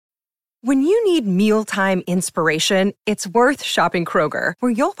When you need mealtime inspiration, it's worth shopping Kroger,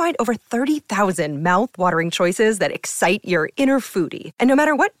 where you'll find over 30,000 mouth-watering choices that excite your inner foodie. And no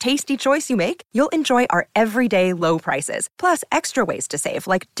matter what tasty choice you make, you'll enjoy our everyday low prices, plus extra ways to save,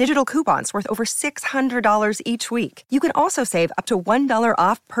 like digital coupons worth over $600 each week. You can also save up to $1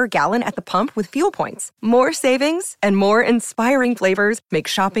 off per gallon at the pump with fuel points. More savings and more inspiring flavors make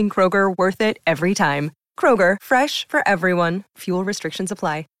shopping Kroger worth it every time. Kroger, fresh for everyone. Fuel restrictions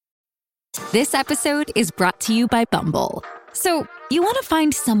apply. This episode is brought to you by Bumble. So, you want to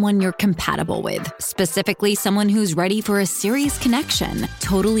find someone you're compatible with, specifically someone who's ready for a serious connection,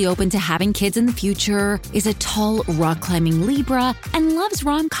 totally open to having kids in the future, is a tall, rock-climbing Libra, and loves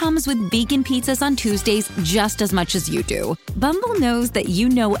rom-coms with vegan pizzas on Tuesdays just as much as you do. Bumble knows that you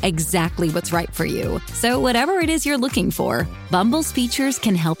know exactly what's right for you. So whatever it is you're looking for, Bumble's features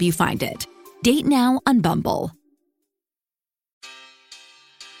can help you find it. Date now on Bumble.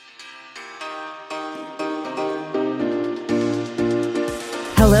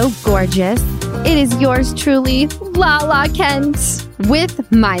 Hello, gorgeous. It is yours truly, Lala Kent,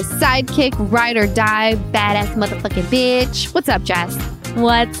 with my sidekick, ride or die, badass motherfucking bitch. What's up, Jess?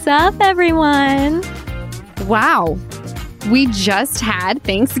 What's up, everyone? Wow. We just had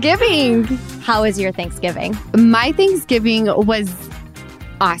Thanksgiving. How was your Thanksgiving? My Thanksgiving was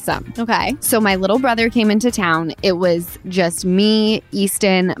awesome. Okay. So my little brother came into town. It was just me,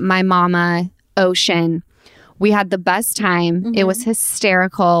 Easton, my mama, Ocean. We had the best time. Mm-hmm. It was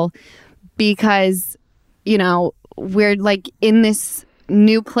hysterical because, you know, we're like in this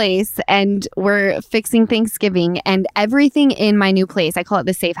new place and we're fixing Thanksgiving, and everything in my new place, I call it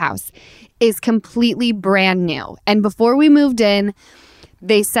the safe house, is completely brand new. And before we moved in,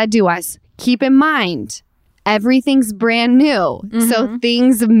 they said to us, keep in mind, everything's brand new. Mm-hmm. So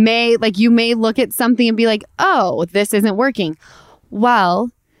things may, like, you may look at something and be like, oh, this isn't working. Well,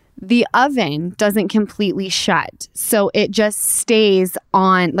 the oven doesn't completely shut. So it just stays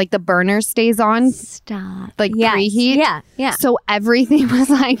on, like the burner stays on. Stop. Like preheat. Yeah, yeah. So everything was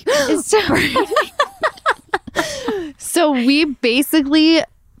like, so we basically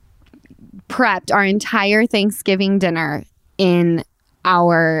prepped our entire Thanksgiving dinner in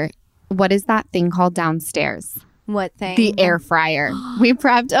our, what is that thing called downstairs? What thing? The air fryer. We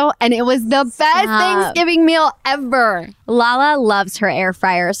prepped. Oh, and it was the best Thanksgiving meal ever. Lala loves her air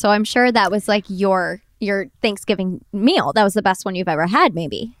fryer, so I'm sure that was like your Thanksgiving meal. That was the best one you've ever had,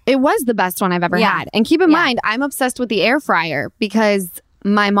 maybe. It was the best one I've ever had. And keep in mind, I'm obsessed with the air fryer because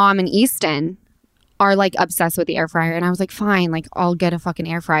my mom and Easton are like obsessed with the air fryer. And I was like, fine, like I'll get a fucking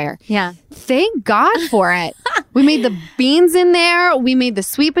air fryer. Yeah. Thank God for it. We made the beans in there. We made the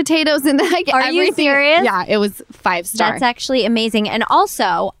sweet potatoes in there. Like, Are you serious? Yeah, it was 5-star. That's actually amazing. And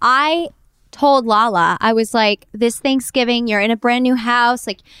also, I told Lala, I was like, this Thanksgiving, you're in a brand new house.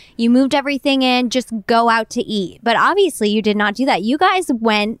 Like, you moved everything in. Just go out to eat. But obviously, you did not do that. You guys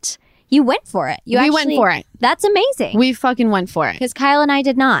went. You went for it. We went for it. That's amazing. We fucking went for it. Because Kyle and I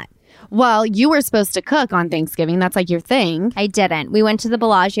did not. Well, you were supposed to cook on Thanksgiving. That's like your thing. I didn't. We went to the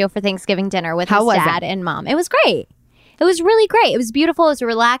Bellagio for Thanksgiving dinner with How his dad and mom. It was great. It was really great. It was beautiful. It was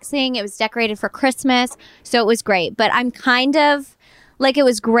relaxing. It was decorated for Christmas. So it was great. But I'm kind of like, it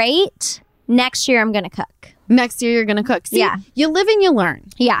was great. Next year, I'm going to cook. Next year, you're going to cook. See, yeah. You live and you learn.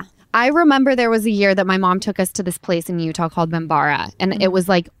 Yeah. I remember there was a year that my mom took us to this place in Utah called Bambara. And it was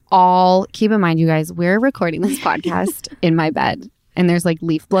like all, keep in mind, you guys, we're recording this podcast in my bed. And there's like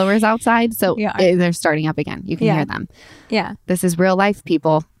leaf blowers outside. So they're starting up again. You can hear them. Yeah. This is real life,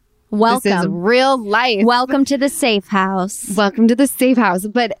 people. Welcome. This is real life. Welcome to the safe house. Welcome to the safe house.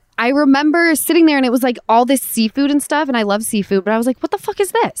 But I remember sitting there and it was like all this seafood and stuff. And I love seafood. But I was like, what the fuck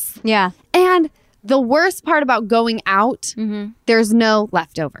is this? Yeah. And the worst part about going out, there's no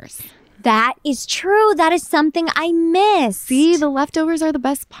leftovers. That is true. That is something I miss. See, the leftovers are the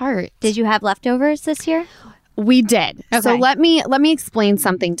best part. Did you have leftovers this year? We did. Okay. So let me explain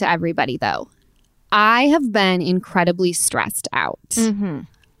something to everybody, though. I have been incredibly stressed out.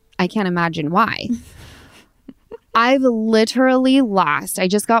 I can't imagine why. I've literally lost, I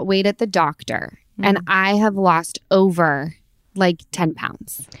just got weighed at the doctor, and I have lost over like 10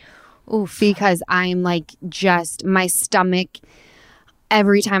 pounds. Oof. Because I'm like just, my stomach,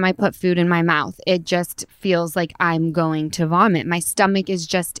 every time I put food in my mouth, it just feels like I'm going to vomit. My stomach is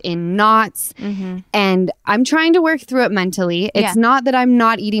just in knots, and I'm trying to work through it mentally. It's not that I'm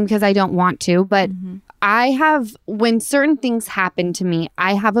not eating because I don't want to, but I have, when certain things happen to me,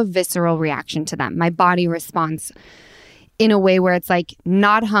 I have a visceral reaction to them. My body responds. in a way where it's like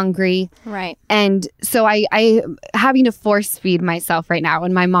not hungry. Right. And so I having to force feed myself right now.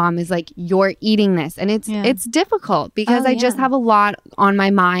 And my mom is like, you're eating this. And it's difficult because I just have a lot on my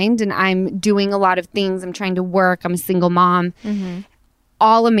mind and I'm doing a lot of things. I'm trying to work. I'm a single mom.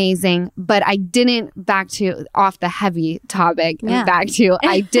 All amazing. But I didn't, back to off the heavy topic, and back to,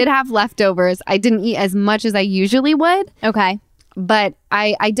 I did have leftovers. I didn't eat as much as I usually would. Okay. But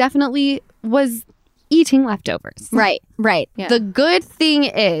I definitely was eating leftovers. Right. Yeah. The good thing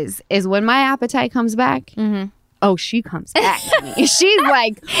is when my appetite comes back, oh, she comes back. She's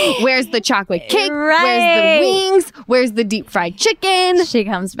like, where's the chocolate cake? Right. Where's the wings? Where's the deep fried chicken? She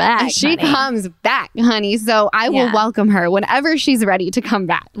comes back. She comes back, honey. So I will welcome her whenever she's ready to come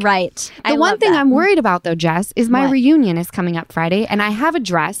back. Right. The one thing I'm worried about, though, Jess, is my reunion is coming up Friday, and I have a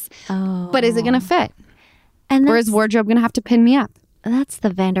dress, but is it going to fit? Or is wardrobe going to have to pin me up? That's the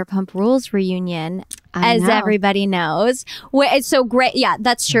Vanderpump Rules reunion, as know. everybody knows. It's so great. Yeah,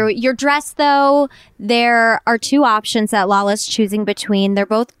 that's true. Your dress, though, there are two options that Lala's choosing between. They're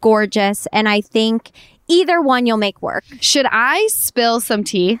both gorgeous, and I think either one you'll make work. Should I spill some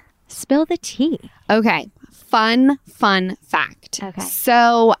tea? Spill the tea. Okay. Fun fact. Okay.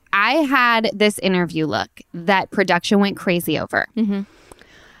 So I had this interview look that production went crazy over.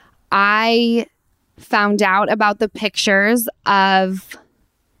 I found out about the pictures of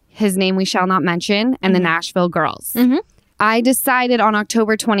his name we shall not mention and the Nashville girls. I decided on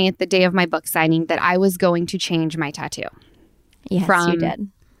October 20th, the day of my book signing, that I was going to change my tattoo. Yes, from you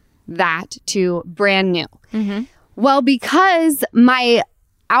did. That to brand new. Well, because my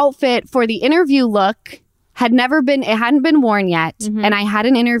outfit for the interview look hadn't been worn yet, and I had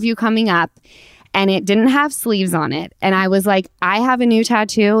an interview coming up, and it didn't have sleeves on it. And I was like, I have a new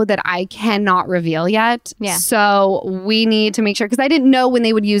tattoo that I cannot reveal yet. Yeah. So we need to make sure, because I didn't know when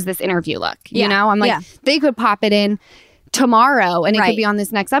they would use this interview look. You know, I'm like, they could pop it in tomorrow and it could be on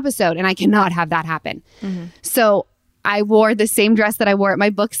this next episode, and I cannot have that happen. So I wore the same dress that I wore at my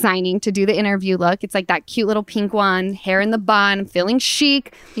book signing to do the interview look. It's like that cute little pink one, hair in the bun, feeling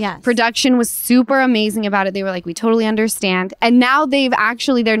chic. Yes. Production was super amazing about it. They were like, we totally understand. And now they've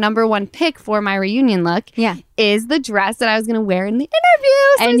actually, their number one pick for my reunion look is the dress that I was going to wear in the interview.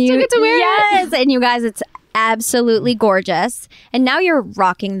 So And I still get to wear it. Yes, and you guys, it's absolutely gorgeous. And now you're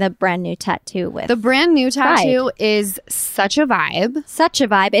rocking the brand new tattoo with The brand new tattoo is such a vibe. such a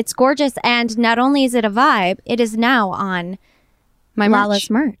vibe. It's gorgeous, and not only is it a vibe, it is now on My merch. Lala's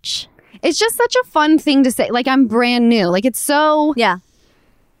merch. It's just such a fun thing to say. Like, I'm brand new. Like, it's so... Yeah.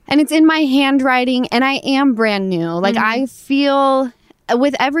 And it's in my handwriting, and I am brand new. Like, I feel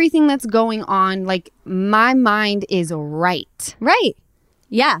with everything that's going on, like, my mind is right. Right.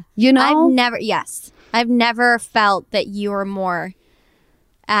 Yeah. You know? I've never felt that you were more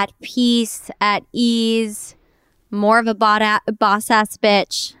at peace, at ease, more of a boss-ass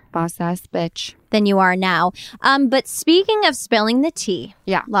bitch Boss ass bitch. than you are now. But speaking of spilling the tea,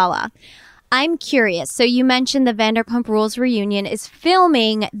 Lala, I'm curious. So you mentioned the Vanderpump Rules reunion is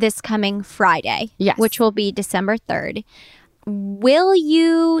filming this coming Friday, which will be December 3rd. Will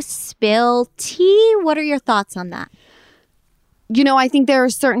you spill tea? What are your thoughts on that? You know, I think there are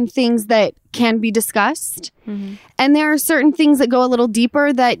certain things that can be discussed. And there are certain things that go a little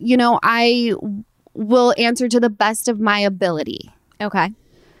deeper that, you know, I will answer to the best of my ability. Okay.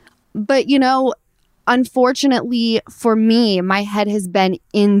 But, you know, unfortunately for me, my head has been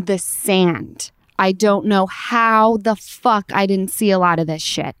in the sand. I don't know how the fuck I didn't see a lot of this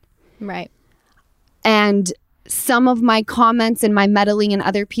shit. Right. And some of my comments and my meddling in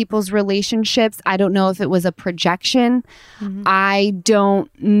other people's relationships, I don't know if it was a projection. I don't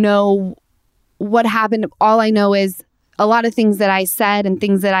know what happened. All I know is a lot of things that I said and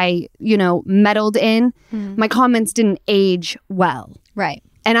things that I, you know, meddled in, my comments didn't age well. Right.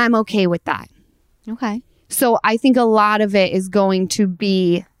 And I'm okay with that. Okay. So I think a lot of it is going to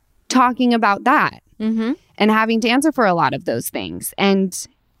be talking about that and having to answer for a lot of those things. And,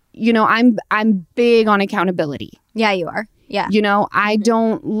 you know, I'm big on accountability. Yeah, you are. Yeah. You know, I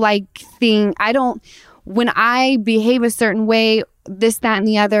don't like when I behave a certain way, this, that, and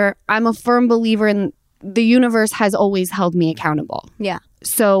the other, I'm a firm believer in the universe has always held me accountable. Yeah.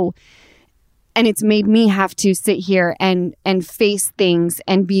 So, and it's made me have to sit here and face things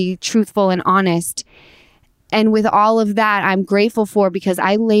and be truthful and honest. And with all of that, I'm grateful for, because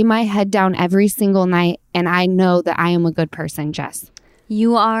I lay my head down every single night and I know that I am a good person, Jess.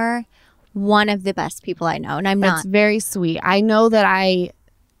 You are one of the best people I know, and I'm That's not. very sweet. I know that I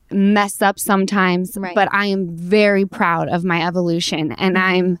mess up sometimes, but I am very proud of my evolution.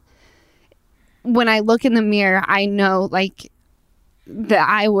 And when I look in the mirror, I know like that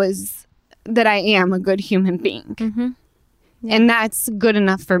I am a good human being. And that's good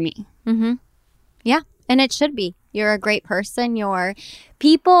enough for me. Yeah. And it should be. You're a great person.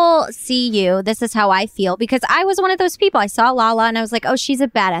 People see you. This is how I feel, because I was one of those people. I saw Lala and I was like, oh, she's a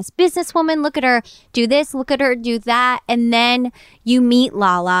badass businesswoman. Look at her do this. Look at her do that. And then you meet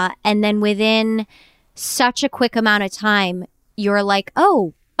Lala. And then within such a quick amount of time, you're like,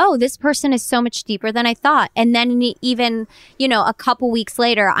 oh, this person is so much deeper than I thought. And then even, a couple weeks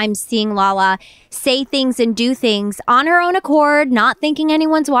later, I'm seeing Lala say things and do things on her own accord, not thinking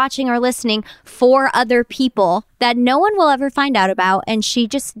anyone's watching or listening, for other people that no one will ever find out about. And she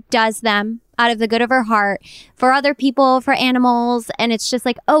just does them out of the good of her heart for other people, for animals. And it's just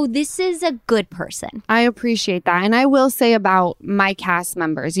like, oh, this is a good person. I appreciate that. And I will say about my cast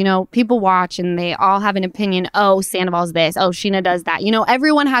members, people watch and they all have an opinion. Oh, Sandoval's this. Oh, Sheena does that.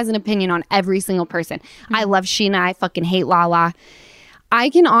 Everyone has an opinion on every single person. I love Sheena. I fucking hate Lala.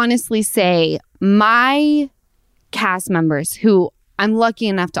 I can honestly say my cast members, who I'm lucky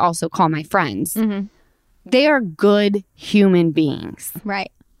enough to also call my friends, they are good human beings.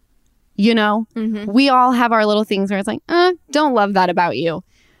 Right. We all have our little things where it's like, don't love that about you.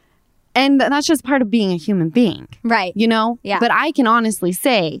 And that's just part of being a human being. Right. Yeah. But I can honestly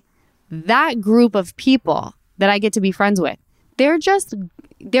say that group of people that I get to be friends with,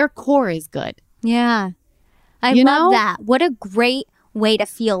 their core is good. Yeah. I love that. What a great way to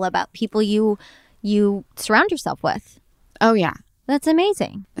feel about people you surround yourself with. Oh, yeah. That's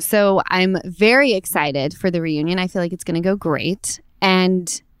amazing. So I'm very excited for the reunion. I feel like it's going to go great.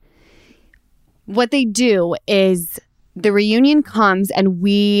 And what they do is the reunion comes and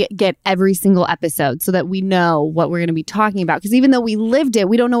we get every single episode so that we know what we're going to be talking about. Because even though we lived it,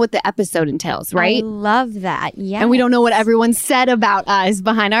 we don't know what the episode entails, right? I love that. Yeah. And we don't know what everyone said about us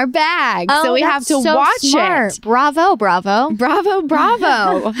behind our back. Oh, so we have to watch it. Bravo, bravo. Bravo,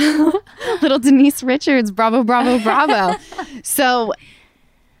 bravo. Little Denise Richards. Bravo, bravo, bravo. So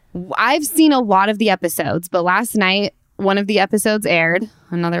I've seen a lot of the episodes, but last night, one of the episodes aired.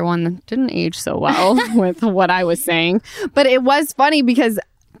 Another one that didn't age so well with what I was saying. But it was funny because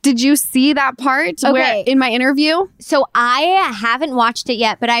did you see that part where in my interview? So I haven't watched it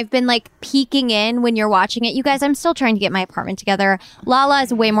yet, but I've been peeking in when you're watching it. You guys, I'm still trying to get my apartment together. Lala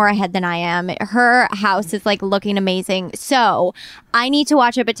is way more ahead than I am. Her house is looking amazing. So I need to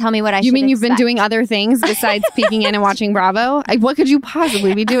watch it, but tell me what I should You mean you've expect. been doing other things besides peeking in and watching Bravo? What could you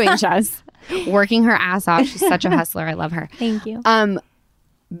possibly be doing, Jess? Working her ass off. She's such a hustler. I love her. Thank you.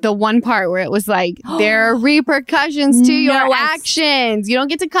 The one part where it was there are repercussions to your actions. You don't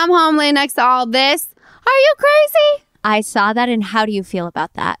get to come home lay next to all this. Are you crazy? I saw that, and how do you feel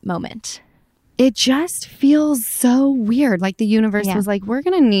about that moment? It just feels so weird. The universe was we're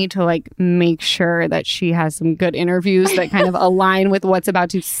going to need to make sure that she has some good interviews that kind of align with what's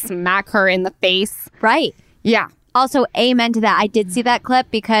about to smack her in the face. Right. Yeah. Also, amen to that. I did see that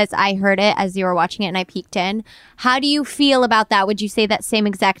clip because I heard it as you were watching it and I peeked in. How do you feel about that? Would you say that same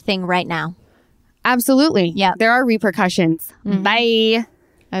exact thing right now? Absolutely. Yeah. There are repercussions. Bye.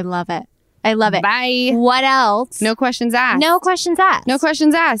 I love it. I love it. Bye. What else? No questions asked. No questions asked. No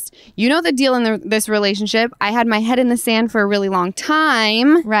questions asked. You know the deal in this relationship. I had my head in the sand for a really long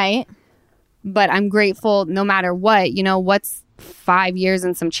time. Right. But I'm grateful no matter what. What's 5 years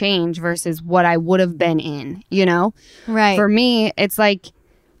and some change versus what I would have been in, Right. For me, it's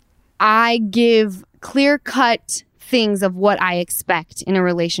I give clear-cut things of what I expect in a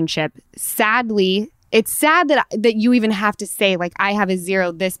relationship. Sadly, it's sad that you even have to say, I have a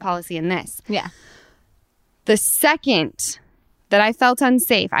 0, this policy, and this. Yeah. The second that I felt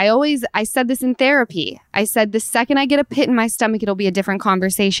unsafe, I said this in therapy. I said, the second I get a pit in my stomach, it'll be a different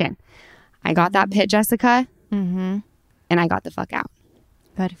conversation. I got that pit, Jessica. Mm-hmm. And I got the fuck out.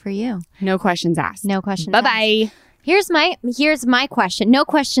 Good for you. No questions asked. No questions Bye-bye. asked. Here's my question. No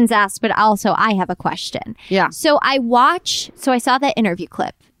questions asked, but also I have a question. Yeah. So I saw that interview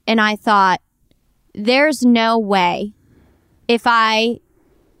clip and I thought, there's no way if I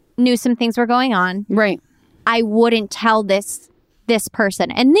knew some things were going on, Right. I wouldn't tell this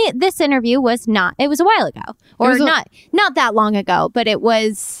person. And this interview was it was a while ago. Or not that long ago, but it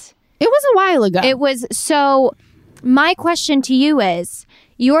was a while ago. It was. So my question to you is,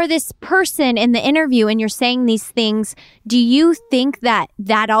 you're this person in the interview and you're saying these things. Do you think that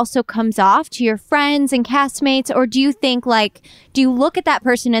also comes off to your friends and castmates? Or do you think do you look at that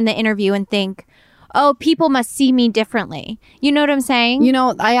person in the interview and think, oh, people must see me differently? You know what I'm saying?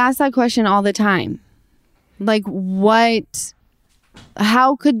 I ask that question all the time.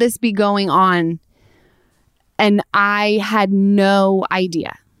 How could this be going on? And I had no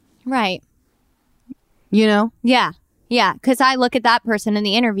idea. Right. Yeah. Yeah. Yeah, because I look at that person in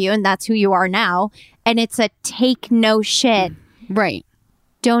the interview and that's who you are now. And it's a take no shit. Right.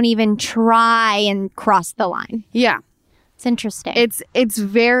 Don't even try and cross the line. Yeah. It's interesting. It's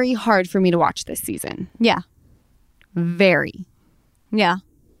very hard for me to watch this season. Yeah. Very. Yeah.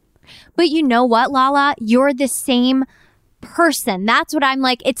 But you know what, Lala? You're the same person. That's what I'm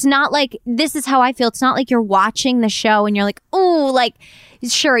like. It's not like, this is how I feel. It's not like you're watching the show and you're like, oh, like,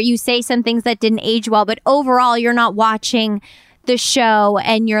 sure, you say some things that didn't age well, but overall, you're not watching the show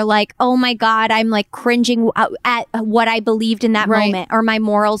and you're like, oh my God, I'm like cringing at what I believed in that moment or my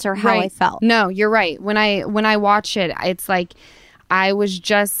morals or how I felt. No, you're right. When I watch it, it's like I was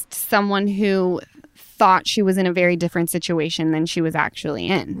just someone who thought she was in a very different situation than she was actually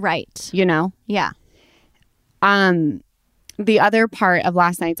in. Right. You know? Yeah. The other part of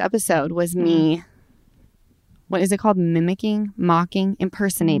last night's episode was me, what is it called? Mocking,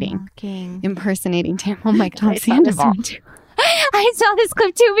 impersonating Oh my God, Tom Sandoval. I saw this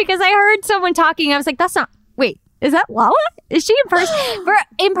clip too because I heard someone talking. I was like, that's not, wait, is that Lala? Is she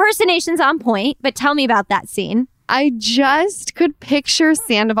impersonations on point? But tell me about that scene. I just could picture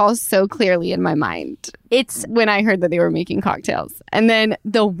Sandoval so clearly in my mind. It's when I heard that they were making cocktails. And then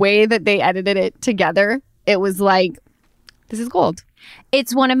the way that they edited it together, it was like, this is gold.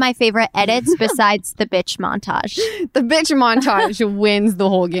 It's one of my favorite edits besides the bitch montage. The bitch montage wins the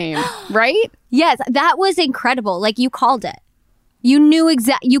whole game, right? Yes, that was incredible. Like, you called it. You knew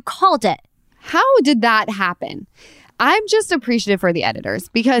you called it. How did that happen? I'm just appreciative for the editors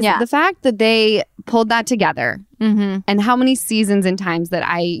because the fact that they pulled that together and how many seasons and times that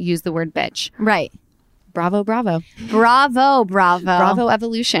I use the word bitch. Right. Bravo, bravo. Bravo, bravo. Bravo,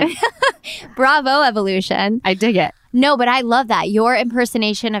 evolution. Bravo, evolution. I dig it. No, but I love that. Your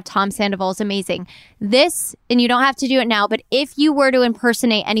impersonation of Tom Sandoval is amazing. This, and you don't have to do it now, but if you were to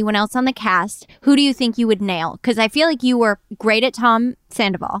impersonate anyone else on the cast, who do you think you would nail? Because I feel like you were great at Tom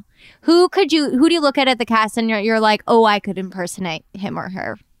Sandoval. Who do you look at the cast and you're like, oh, I could impersonate him or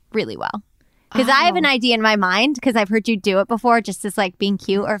her really well? Because I have an idea in my mind because I've heard you do it before, just as like being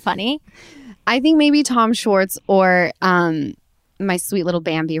cute or funny. I think maybe Tom Schwartz or my sweet little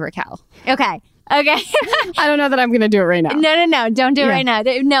Bambi Raquel. Okay. I don't know that I'm going to do it right now. No. Don't do it right now.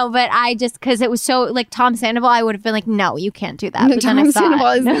 No, but I just, because it was so, like Tom Sandoval, I would have been like, no, you can't do that. But Tom Sandoval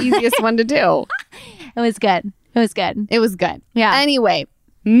is the easiest one to do. It was good. It was good. Yeah. Anyway,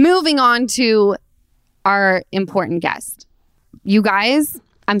 moving on to our important guest. You guys,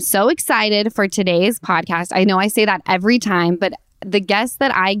 I'm so excited for today's podcast. I know I say that every time, but the guests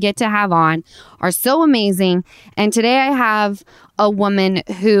that I get to have on are so amazing. And today I have a woman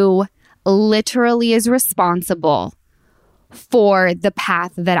who literally is responsible for the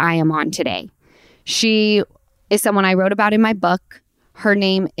path that I am on today. She is someone I wrote about in my book. Her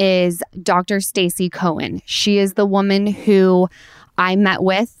name is Dr. Stacey Cohen. She is the woman who I met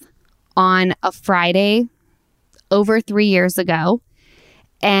with on a Friday over 3 years ago.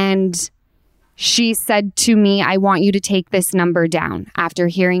 And she said to me, I want you to take this number down after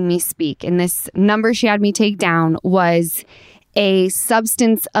hearing me speak. And this number she had me take down was a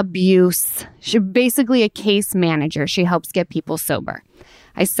substance abuse, basically a case manager. She helps get people sober.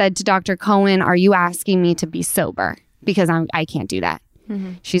 I said to Dr. Cohen, are you asking me to be sober? Because I can't do that.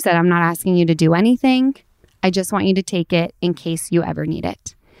 Mm-hmm. She said, I'm not asking you to do anything. I just want you to take it in case you ever need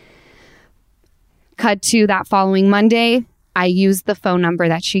it. Cut to that following Monday, I used the phone number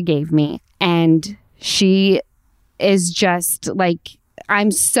that she gave me. And she is just like,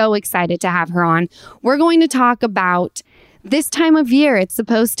 I'm so excited to have her on. We're going to talk about this time of year. It's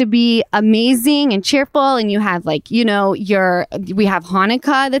supposed to be amazing and cheerful. And you have we have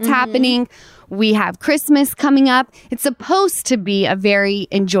Hanukkah that's happening. We have Christmas coming up. It's supposed to be a very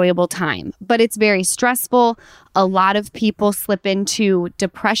enjoyable time, but it's very stressful. A lot of people slip into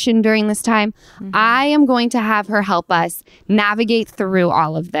depression during this time. I am going to have her help us navigate through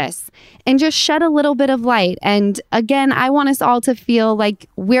all of this and just shed a little bit of light. And again, I want us all to feel like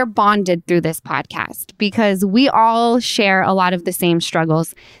we're bonded through this podcast because we all share a lot of the same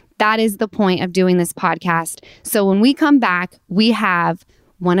struggles. That is the point of doing this podcast. So when we come back, we have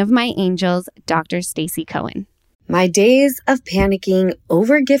one of my angels, Dr. Stacey Cohen. My days of panicking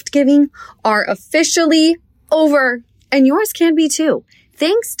over gift giving are officially over, and yours can be too.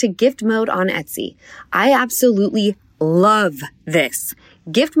 Thanks to Gift Mode on Etsy. I absolutely love this.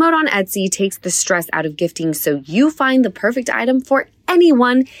 Gift Mode on Etsy takes the stress out of gifting so you find the perfect item for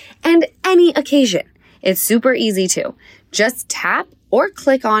anyone and any occasion. It's super easy too. Just tap or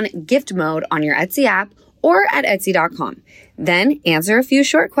click on Gift Mode on your Etsy app or at Etsy.com. Then answer a few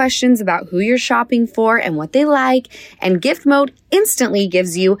short questions about who you're shopping for and what they like, and Gift Mode instantly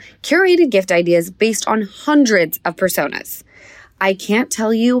gives you curated gift ideas based on hundreds of personas. I can't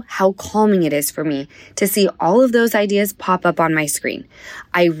tell you how calming it is for me to see all of those ideas pop up on my screen.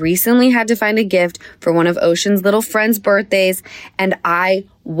 I recently had to find a gift for one of Ocean's little friends' birthdays, and I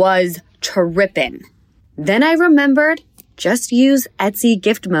was tripping. Then I remembered, just use Etsy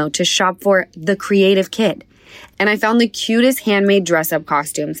Gift Mode to shop for the creative kid. And I found the cutest handmade dress-up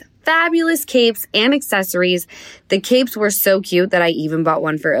costumes, fabulous capes, and accessories. The capes were so cute that I even bought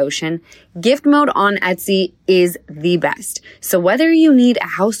one for Ocean. Gift Mode on Etsy is the best. So whether you need a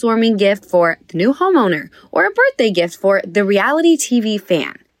housewarming gift for the new homeowner or a birthday gift for the reality TV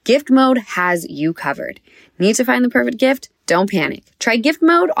fan, Gift Mode has you covered. Need to find the perfect gift? Don't panic. Try Gift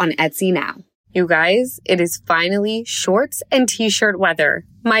Mode on Etsy now. You guys, it is finally shorts and t-shirt weather.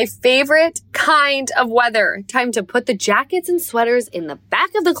 My favorite kind of weather. Time to put the jackets and sweaters in the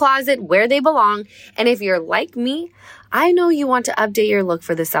back of the closet where they belong. And if you're like me, I know you want to update your look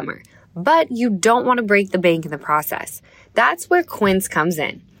for the summer, but you don't want to break the bank in the process. That's where Quince comes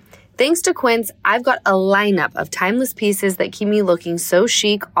in. Thanks to Quince, I've got a lineup of timeless pieces that keep me looking so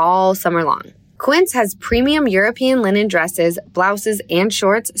chic all summer long. Quince has premium European linen dresses, blouses, and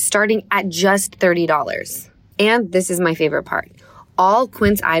shorts starting at just $30. And this is my favorite part. All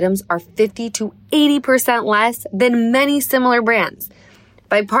Quince items are 50 to 80% less than many similar brands.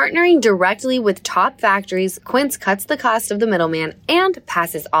 By partnering directly with top factories, Quince cuts the cost of the middleman and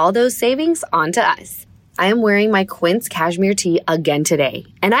passes all those savings on to us. I am wearing my Quince cashmere tee again today,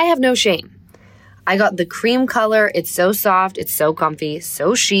 and I have no shame. I got the cream color. It's so soft, it's so comfy,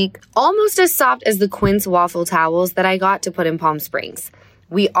 so chic, almost as soft as the Quince waffle towels that I got to put in Palm Springs.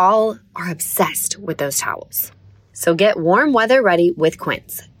 We all are obsessed with those towels. So get warm weather ready with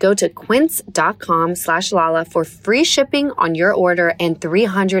Quince. Go to quince.com/Lala for free shipping on your order and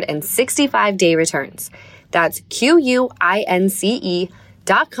 365-day returns. That's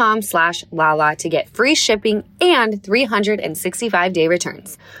QUINCE.com/Lala to get free shipping and 365-day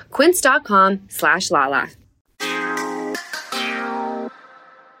returns. Quince.com/Lala.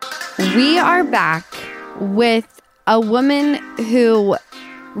 We are back with a woman who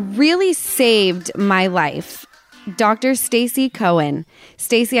really saved my life, Dr. Stacey Cohen.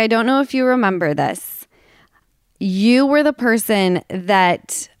 Stacey, I don't know if you remember this. You were the person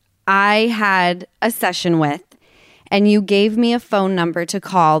that I had a session with, and you gave me a phone number to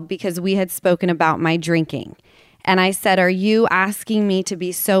call because we had spoken about my drinking. And I said, are you asking me to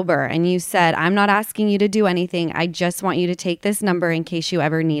be sober? And you said, I'm not asking you to do anything. I just want you to take this number in case you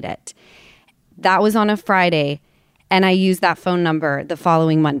ever need it. That was on a Friday, and I used that phone number the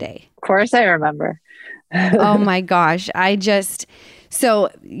following Monday. Of course I remember. Oh my gosh. So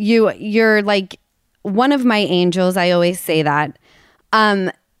you're like one of my angels. I always say that.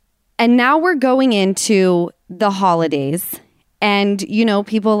 And now we're going into the holidays, and, you know,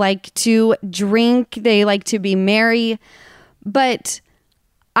 people like to drink, they like to be merry, but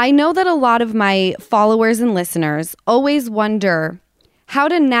I know that a lot of my followers and listeners always wonder how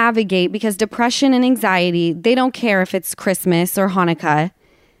to navigate, because depression and anxiety, they don't care if it's Christmas or Hanukkah.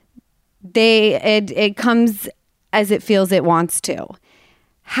 It comes as it feels it wants to.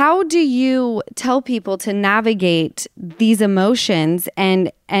 How do you tell people to navigate these emotions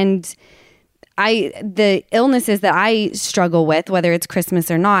and the illnesses that I struggle with, whether it's Christmas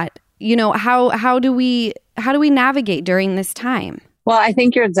or not? You know, how do we navigate during this time? Well, I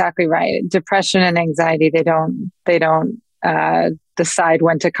think you're exactly right. Depression and anxiety, they don't decide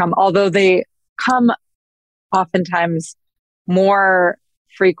when to come, although they come oftentimes more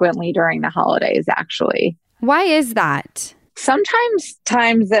frequently during the holidays, actually. Why is that? Sometimes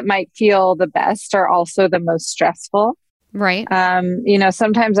times that might feel the best are also the most stressful. Right.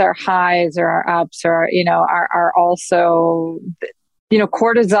 Sometimes our highs or our ups are also,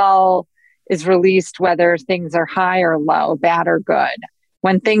 cortisol is released whether things are high or low, bad or good.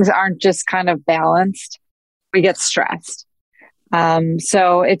 When things aren't just kind of balanced, we get stressed.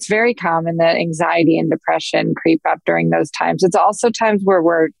 So it's very common that anxiety and depression creep up during those times. It's also times where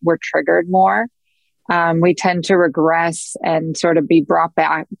we're triggered more. We tend to regress and sort of be brought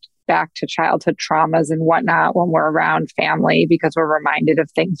back to childhood traumas and whatnot when we're around family, because we're reminded of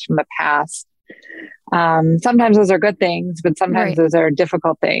things from the past. Sometimes those are good things, but sometimes those are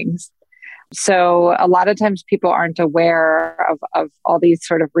difficult things. So a lot of times people aren't aware of all these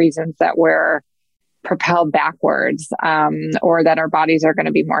sort of reasons that we're propelled backwards, or that our bodies are going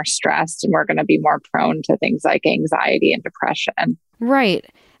to be more stressed and we're going to be more prone to things like anxiety and depression. Right.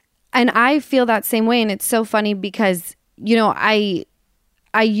 And I feel that same way. And it's so funny because, you know, I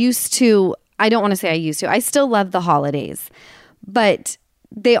I don't want to say I used to. I still love the holidays, but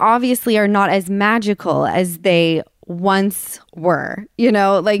they obviously are not as magical as they once were,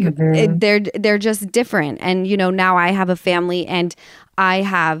 like they're just different. And, now I have a family and I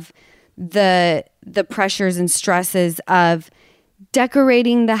have the pressures and stresses of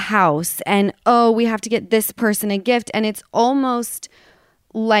decorating the house and, we have to get this person a gift. And it's almost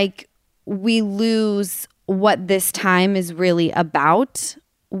like we lose what this time is really about,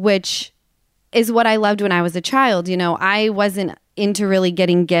 which is what I loved when I was a child. I wasn't into really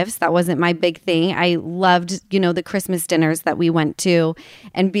getting gifts. That wasn't my big thing. I loved, the Christmas dinners that we went to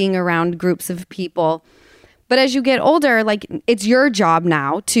and being around groups of people. But as you get older, like it's your job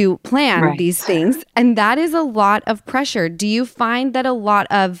now to plan these things. And that is a lot of pressure. Do you find that a lot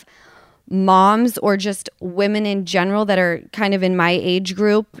of moms or just women in general that are kind of in my age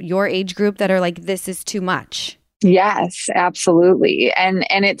group, your age group, that are like, this is too much? Yes, absolutely. And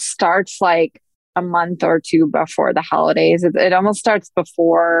it starts like a month or two before the holidays. It almost starts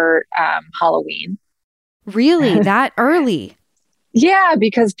before Halloween. Really? That early? Yeah,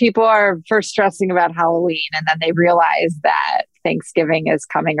 because people are first stressing about Halloween and then they realize that Thanksgiving is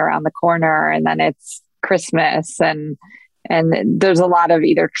coming around the corner and then it's Christmas and there's a lot of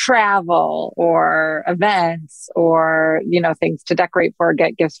either travel or events or, things to decorate for,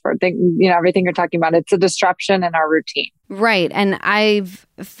 get gifts for, everything you're talking about. It's a disruption in our routine. Right. And I've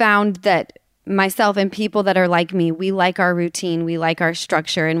found that myself and people that are like me, we like our routine, we like our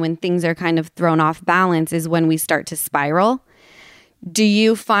structure. And when things are kind of thrown off balance is when we start to spiral. Do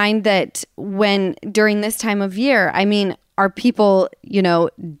you find that during this time of year, are people,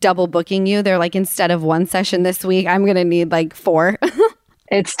 double booking you? They're like, instead of one session this week, I'm going to need like 4.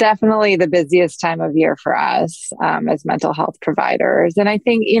 It's definitely the busiest time of year for us as mental health providers. And I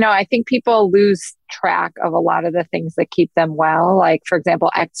think people lose track of a lot of the things that keep them well. Like, for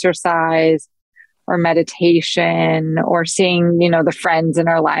example, exercise or meditation or seeing, the friends in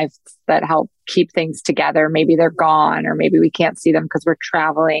our lives that help keep things together. Maybe they're gone or maybe we can't see them because we're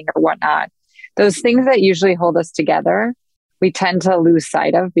traveling or whatnot. Those things that usually hold us together, we tend to lose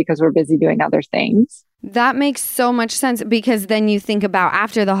sight of because we're busy doing other things. That makes so much sense because then you think about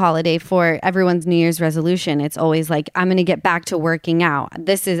after the holiday for everyone's New Year's resolution, it's always like, I'm going to get back to working out. I'm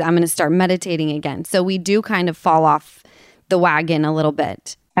going to start meditating again. So we do kind of fall off the wagon a little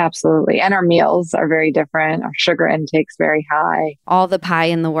bit. Absolutely. And our meals are very different. Our sugar intake's very high. All the pie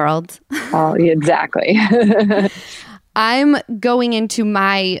in the world. Oh, exactly. I'm going into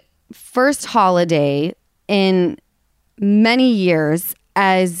my first holiday in many years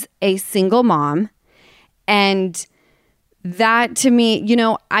as a single mom. And that to me,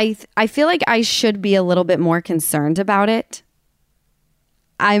 I feel like I should be a little bit more concerned about it.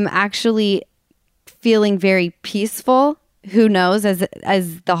 I'm actually feeling very peaceful. Who knows, as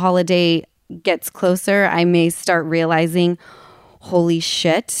the holiday gets closer, I may start realizing, holy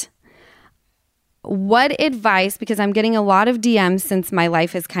shit. What advice, because I'm getting a lot of DMs since my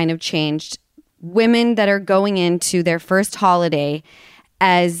life has kind of changed, women that are going into their first holiday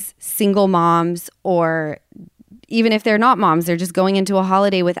as single moms, or even if they're not moms, they're just going into a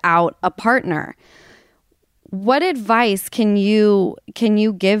holiday without a partner. What advice can you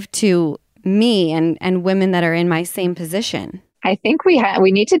give to me and women that are in my same position? I think we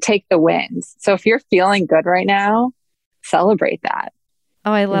need to take the wins. So if you're feeling good right now, celebrate that.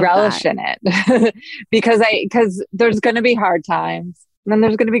 Oh, I love relish that. in it because there's going to be hard times. And then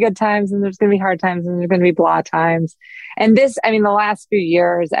there's going to be good times and there's going to be hard times and there's going to be blah times. And the last few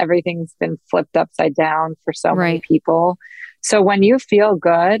years, everything's been flipped upside down for so many people. So when you feel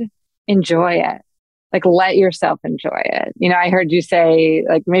good, enjoy it. Like, let yourself enjoy it. I heard you say,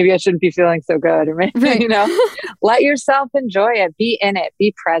 like, maybe I shouldn't be feeling so good. Or maybe, let yourself enjoy it. Be in it.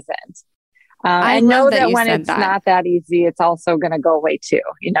 Be present. I know that when it's not that easy, it's also going to go away too,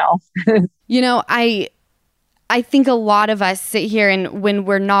 I think a lot of us sit here and when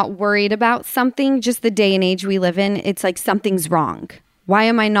we're not worried about something, just the day and age we live in, it's like something's wrong. Why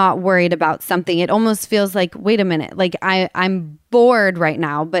am I not worried about something? It almost feels like, wait a minute, like I'm bored right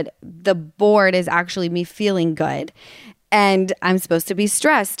now, but the bored is actually me feeling good. And I'm supposed to be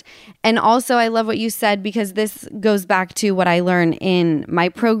stressed. And also, I love what you said, because this goes back to what I learned in my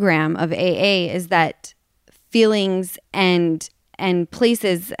program of AA, is that feelings and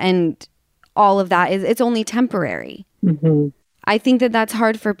places and all of that it's only temporary. Mm-hmm. I think that that's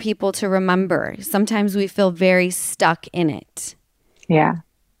hard for people to remember. Sometimes we feel very stuck in it. Yeah.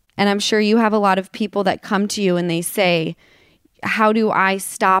 And I'm sure you have a lot of people that come to you and they say, how do I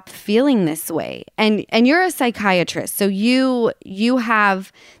stop feeling this way? And you're a psychiatrist, so you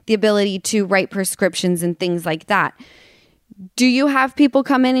have the ability to write prescriptions and things like that. Do you have people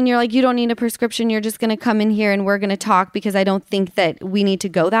come in and you're like, you don't need a prescription, you're just going to come in here and we're going to talk because I don't think that we need to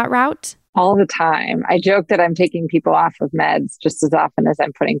go that route? All the time. I joke that I'm taking people off of meds just as often as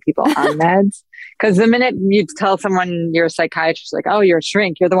I'm putting people on meds. Because the minute you tell someone you're a psychiatrist, like, oh, you're a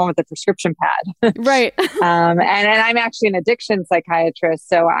shrink, you're the one with the prescription pad. Right. And I'm actually an addiction psychiatrist.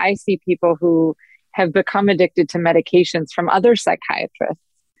 So I see people who have become addicted to medications from other psychiatrists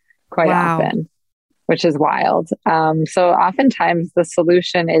quite often, which is wild. So oftentimes the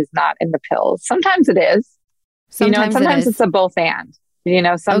solution is not in the pills. Sometimes it is. Sometimes it's a both and.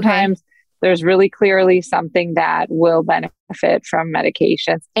 Sometimes there's really clearly something that will benefit from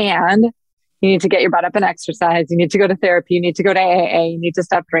medications, and you need to get your butt up and exercise. You need to go to therapy. You need to go to AA. You need to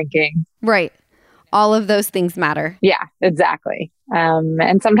stop drinking. Right. All of those things matter. Yeah, exactly.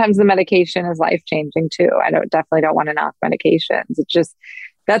 And sometimes the medication is life-changing too. I definitely don't want to knock medications. It's just,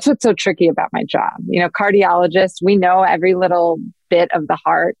 that's what's so tricky about my job. Cardiologists, we know every little bit of the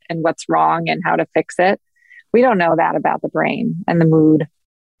heart and what's wrong and how to fix it. We don't know that about the brain and the mood.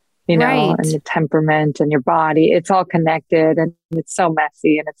 Right. And the temperament and your body. It's all connected and it's so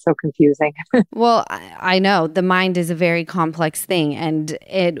messy and it's so confusing. Well, I know the mind is a very complex thing and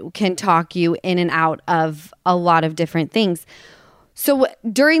it can talk you in and out of a lot of different things. So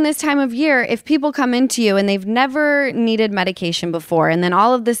during this time of year, if people come into you and they've never needed medication before, and then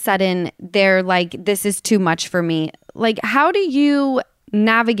all of a sudden they're like, this is too much for me. Like, how do you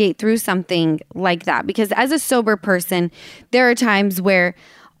navigate through something like that? Because as a sober person, there are times where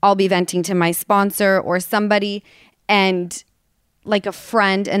I'll be venting to my sponsor or somebody and like a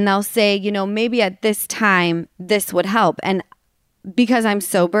friend, and they'll say, maybe at this time this would help. And because I'm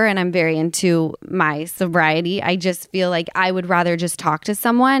sober and I'm very into my sobriety, I just feel like I would rather just talk to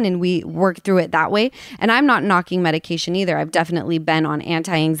someone and we work through it that way. And I'm not knocking medication either. I've definitely been on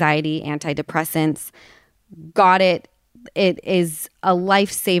anti-anxiety, antidepressants, got it. It is a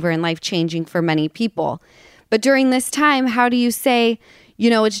lifesaver and life-changing for many people. But during this time, how do you say,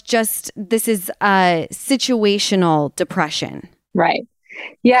 it's just, this is a situational depression? Right.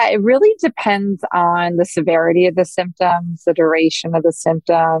 Yeah, it really depends on the severity of the symptoms, the duration of the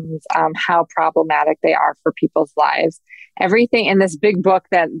symptoms, how problematic they are for people's lives. Everything in this big book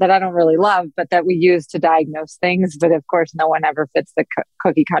that I don't really love, but that we use to diagnose things. But of course, no one ever fits the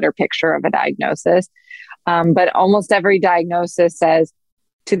cookie cutter picture of a diagnosis. But almost every diagnosis says,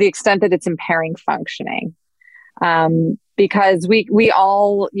 to the extent that it's impairing functioning. Because we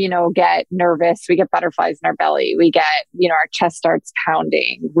all, get nervous. We get butterflies in our belly. We get, our chest starts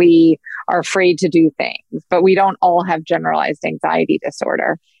pounding. We are afraid to do things, but we don't all have generalized anxiety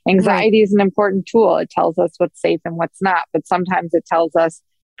disorder. Anxiety is an important tool. It tells us what's safe and what's not, but sometimes it tells us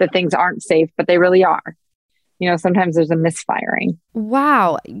that things aren't safe, but they really are. Sometimes there's a misfiring.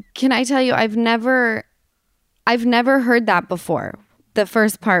 Wow. Can I tell you, I've never heard that before. The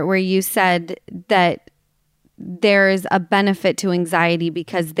first part where you said that there's a benefit to anxiety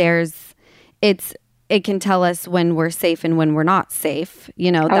because it can tell us when we're safe and when we're not safe.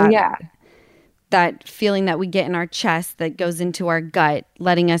 That feeling that we get in our chest that goes into our gut,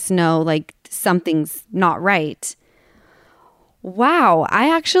 letting us know like something's not right. Wow, I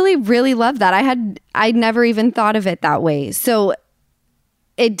actually really love that. I'd never even thought of it that way. So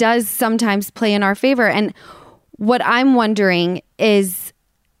it does sometimes play in our favor. And what I'm wondering is,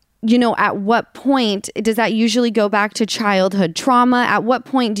 at what point does that usually go back to childhood trauma? At what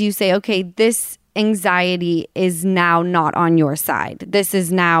point do you say, okay, this anxiety is now not on your side. This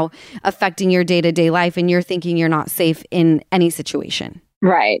is now affecting your day-to-day life and you're thinking you're not safe in any situation?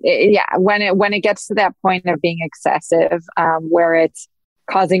 Right. Yeah. When it gets to that point of being excessive, where it's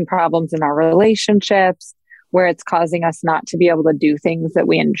causing problems in our relationships, where it's causing us not to be able to do things that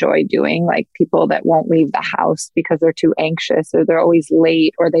we enjoy doing, like people that won't leave the house because they're too anxious, or they're always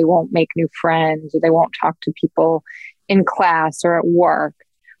late, or they won't make new friends, or they won't talk to people in class or at work,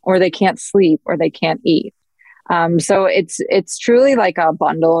 or they can't sleep, or they can't eat. So it's truly like a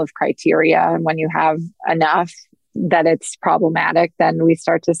bundle of criteria. And when you have enough that it's problematic, then we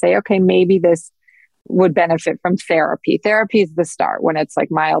start to say, okay, maybe this would benefit from therapy. Therapy is the start. When it's like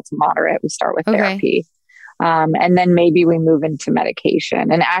mild to moderate, we start with therapy. And then maybe we move into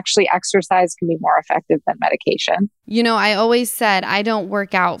medication. And actually, exercise can be more effective than medication. I always said I don't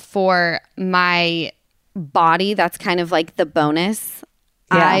work out for my body. That's kind of like the bonus.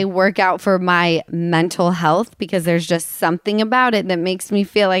 Yeah. I work out for my mental health because there's just something about it that makes me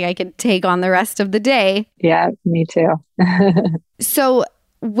feel like I can take on the rest of the day. Yeah, me too. So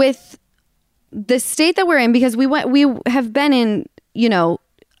with the state that we're in, because we have been in,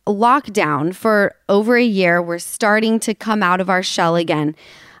 lockdown for over a year. We're starting to come out of our shell again.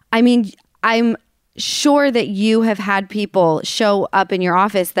 I mean, I'm sure that you have had people show up in your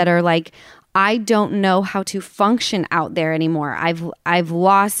office that are like, I don't know how to function out there anymore. I've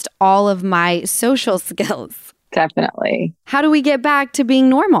lost all of my social skills. Definitely. How do we get back to being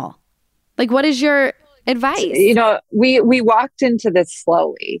normal? Like, what is your advice? You know, we walked into this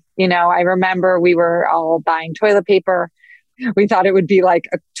slowly. You know, I remember we were all buying toilet paper. We thought it would be like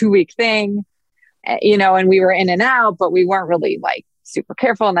a 2-week thing, you know, and we were in and out, but we weren't really like super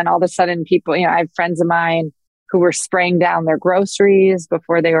careful. And then all of a sudden people, you know, I have friends of mine who were spraying down their groceries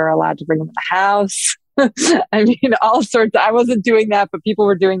before they were allowed to bring them in the house. I mean, all sorts. I wasn't doing that, but people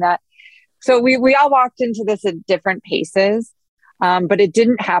were doing that. So we all walked into this at different paces, but it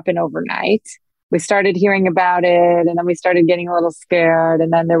didn't happen overnight. We started hearing about it, and then we started getting a little scared.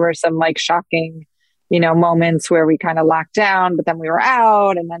 And then there were some like shocking, you know, moments where we kind of locked down, but then we were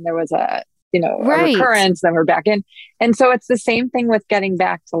out, and then there was a, you know, a recurrence, then we're back in. And so it's the same thing with getting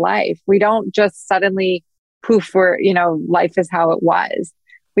back to life. We don't just suddenly poof, you know, life is how it was.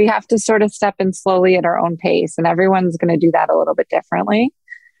 We have to sort of step in slowly at our own pace, and everyone's going to do that a little bit differently.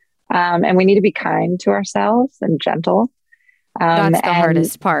 And we need to be kind to ourselves and gentle. That's the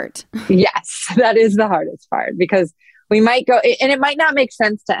hardest part. Yes, that is the hardest part, because we might go, and it might not make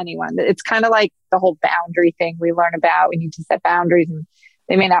sense to anyone. It's kind of like the whole boundary thing we learn about. We need to set boundaries, and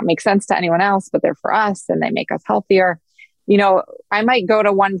they may not make sense to anyone else, but they're for us and they make us healthier. You know, I might go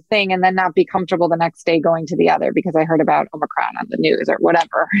to one thing and then not be comfortable the next day going to the other because I heard about Omicron on the news or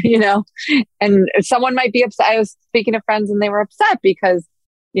whatever, you know, and someone might be upset. I was speaking to friends and they were upset because,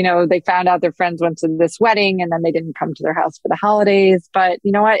 you know, they found out their friends went to this wedding and then they didn't come to their house for the holidays. But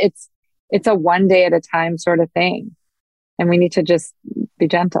you know what? It's a one day at a time sort of thing. And we need to just be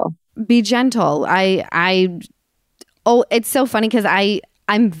gentle. Be gentle. It's so funny because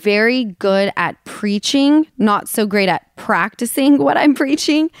I'm very good at preaching, not so great at practicing what I'm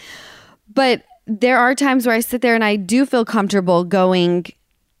preaching. But there are times where I sit there and I do feel comfortable going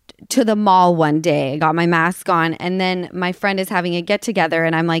to the mall one day. I got my mask on, and then my friend is having a get together,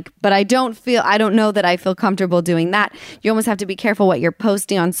 and I'm like, but I don't know that I feel comfortable doing that. You almost have to be careful what you're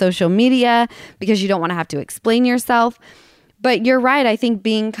posting on social media because you don't want to have to explain yourself. But you're right. I think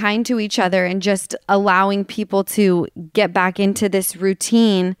being kind to each other and just allowing people to get back into this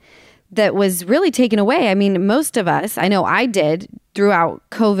routine that was really taken away. I mean, most of us, I know I did throughout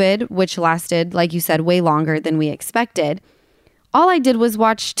COVID, which lasted, like you said, way longer than we expected. All I did was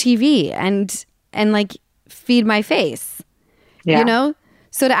watch TV and like feed my face, you know?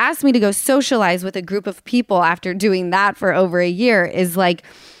 So to ask me to go socialize with a group of people after doing that for over a year is like,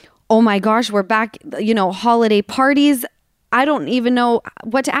 oh my gosh, we're back, you know, holiday parties. I don't even know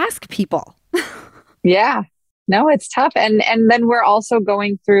what to ask people. Yeah. No, it's tough. And then we're also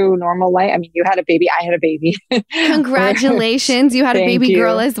going through normal life. I mean, you had a baby. I had a baby. Congratulations. You had a baby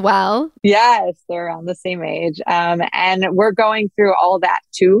girl as well. Yes. They're around the same age. And we're going through all that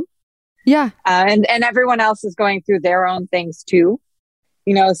too. Yeah. And everyone else is going through their own things too.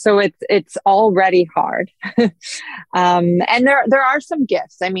 You know, so it's already hard. And there are some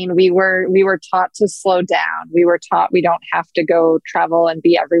gifts. I mean, we were taught to slow down. We were taught we don't have to go travel and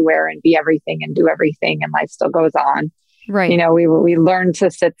be everywhere and be everything and do everything, and life still goes on. Right. You know, we learned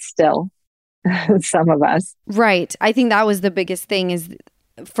to sit still. Some of us. Right. I think that was the biggest thing is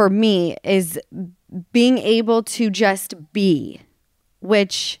for me is being able to just be,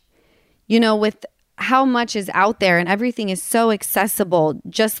 which, you know, with how much is out there and everything is so accessible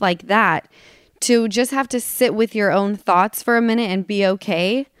just like that, to just have to sit with your own thoughts for a minute and be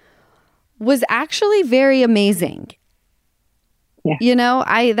okay was actually very amazing. Yeah. You know,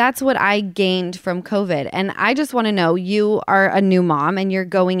 that's what I gained from COVID. And I just want to know, you are a new mom and you're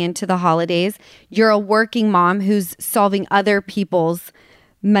going into the holidays. You're a working mom who's solving other people's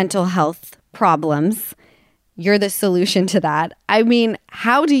mental health problems. You're the solution to that. I mean,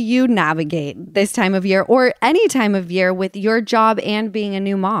 how do you navigate this time of year or any time of year with your job and being a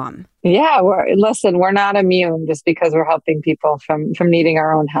new mom? Yeah, we're not immune just because we're helping people from needing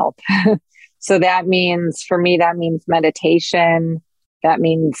our own help. So that means, for me, that means meditation. That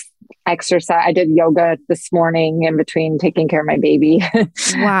means exercise. I did yoga this morning in between taking care of my baby.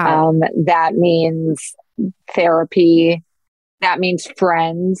 Wow. That means therapy. That means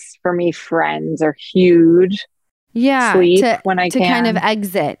friends. For me, friends are huge. Yeah. Sleep when I can. To kind of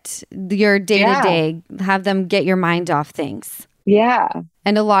exit your day-to-day, have them get your mind off things. Yeah.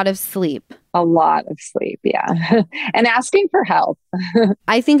 And a lot of sleep. A lot of sleep, yeah. And asking for help.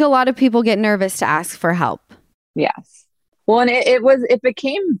 I think a lot of people get nervous to ask for help. Yes. Well, and it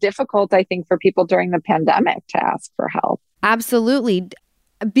became difficult, I think, for people during the pandemic to ask for help. Absolutely.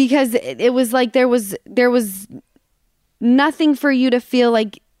 Because it was like there was nothing for you to feel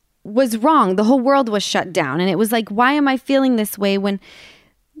like was wrong. The whole world was shut down. And it was like, why am I feeling this way when,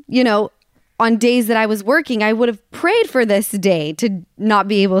 on days that I was working, I would have prayed for this day to not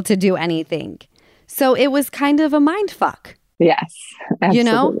be able to do anything. So it was kind of a mind fuck. Yes,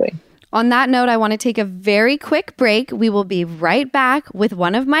 absolutely. On that note, I want to take a very quick break. We will be right back with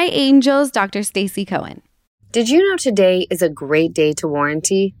one of my angels, Dr. Stacey Cohen. Did you know today is a great day to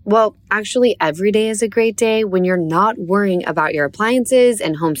warranty? Well, actually, every day is a great day when you're not worrying about your appliances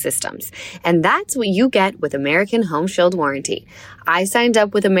and home systems. And that's what you get with American Home Shield Warranty. I signed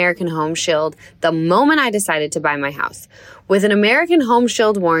up with American Home Shield the moment I decided to buy my house. With an American Home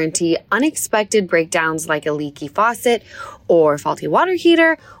Shield warranty, unexpected breakdowns like a leaky faucet or faulty water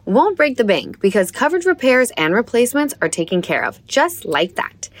heater won't break the bank because covered repairs and replacements are taken care of just like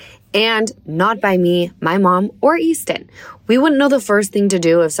that. And not by me, my mom, or Easton. We wouldn't know the first thing to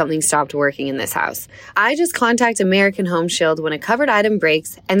do if something stopped working in this house. I just contact American Home Shield when a covered item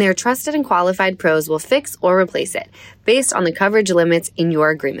breaks, and their trusted and qualified pros will fix or replace it based on the coverage limits in your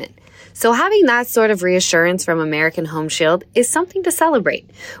agreement. So having that sort of reassurance from American Home Shield is something to celebrate.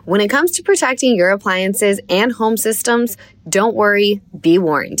 When it comes to protecting your appliances and home systems, don't worry, be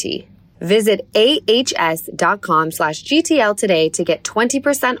warranty. Visit ahs.com/GTL today to get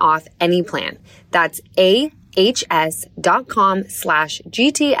 20% off any plan. That's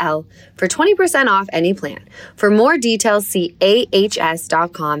ahs.com/GTL for 20% off any plan. For more details, see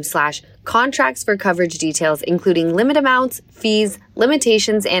ahs.com/contracts for coverage details, including limit amounts, fees,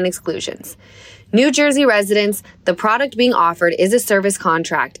 limitations, and exclusions. New Jersey residents, the product being offered is a service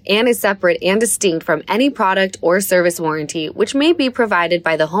contract and is separate and distinct from any product or service warranty, which may be provided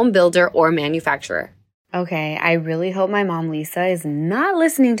by the home builder or manufacturer. Okay, I really hope my mom Lisa is not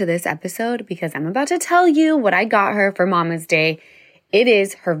listening to this episode because I'm about to tell you what I got her for Mama's Day. It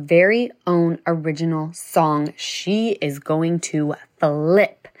is her very own original song. She is going to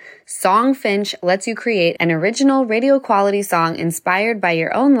flip. Songfinch lets you create an original radio quality song inspired by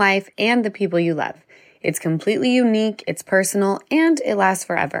your own life and the people you love. It's completely unique, it's personal, and it lasts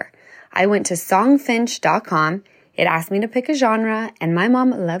forever. I went to songfinch.com. It asked me to pick a genre, and my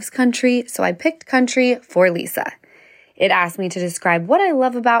mom loves country, so I picked country for Lisa. It asked me to describe what I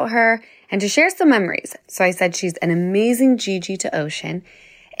love about her and to share some memories. So I said she's an amazing Gigi to Ocean,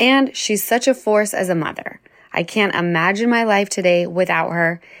 and she's such a force as a mother. I can't imagine my life today without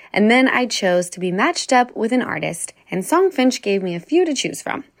her. And then I chose to be matched up with an artist, and Songfinch gave me a few to choose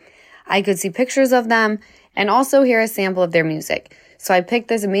from. I could see pictures of them and also hear a sample of their music. So I picked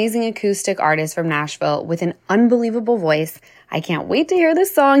this amazing acoustic artist from Nashville with an unbelievable voice. I can't wait to hear the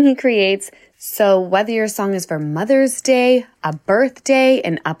song he creates. So whether your song is for Mother's Day, a birthday,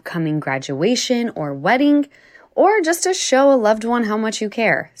 an upcoming graduation or wedding, or just to show a loved one how much you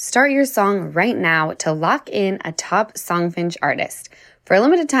care, start your song right now to lock in a top Songfinch artist. For a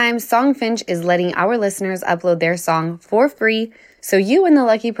limited time, Songfinch is letting our listeners upload their song for free, so you and the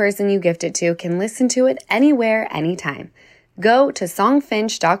lucky person you gift it to can listen to it anywhere, anytime. Go to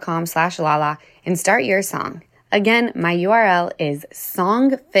songfinch.com/Lala and start your song. Again, my URL is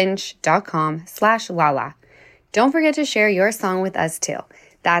songfinch.com/Lala. Don't forget to share your song with us too.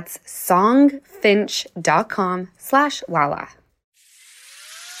 That's songfinch.com/Lala.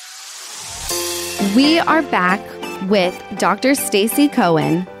 We are back with Dr. Stacey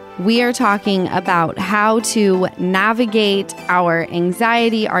Cohen. We are talking about how to navigate our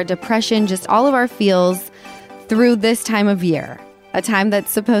anxiety, our depression, just all of our feels through this time of year. A time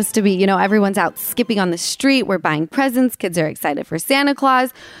that's supposed to be, everyone's out skipping on the street. We're buying presents. Kids are excited for Santa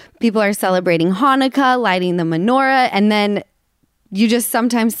Claus. People are celebrating Hanukkah, lighting the menorah. And then you just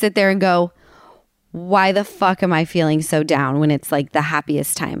sometimes sit there and go, why the fuck am I feeling so down when it's like the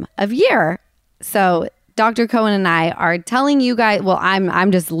happiest time of year? So Dr. Cohen and I are telling you guys, well,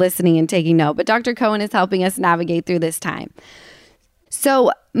 I'm just listening and taking note, but Dr. Cohen is helping us navigate through this time.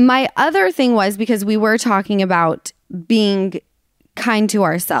 So my other thing was, because we were talking about being kind to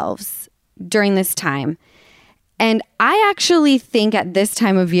ourselves during this time. And I actually think at this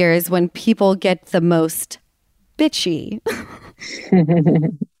time of year is when people get the most bitchy.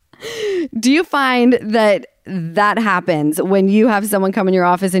 Do you find that happens when you have someone come in your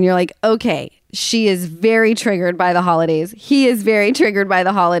office and you're like, okay, she is very triggered by the holidays. He is very triggered by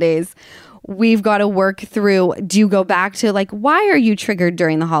the holidays. We've got to work through. Do you go back to why are you triggered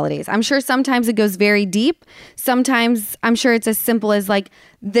during the holidays? I'm sure sometimes it goes very deep. Sometimes I'm sure it's as simple as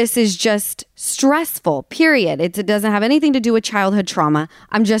this is just stressful, period. It doesn't have anything to do with childhood trauma.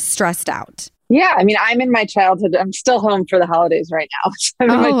 I'm just stressed out. Yeah, I mean, I'm in my childhood. I'm still home for the holidays right now. I'm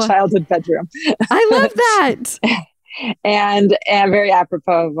in my childhood bedroom. I love that. and very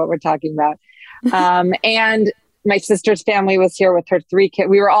apropos of what we're talking about. And My sister's family was here with her 3 kids.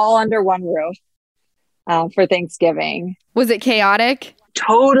 We were all under one roof for Thanksgiving. Was it chaotic?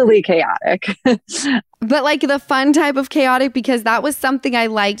 Totally chaotic. But like the fun type of chaotic, because that was something I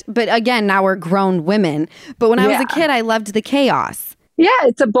liked. But again, now we're grown women. But when I was a kid, I loved the chaos. Yeah,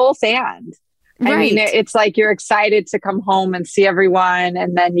 it's a both and. Right. I mean, it's like you're excited to come home and see everyone.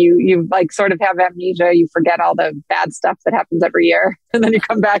 And then you like sort of have amnesia. You forget all the bad stuff that happens every year. And then you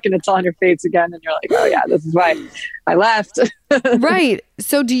come back and it's on your face again. And you're like, oh yeah, this is why I left. Right.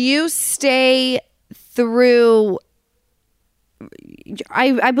 So do you stay through...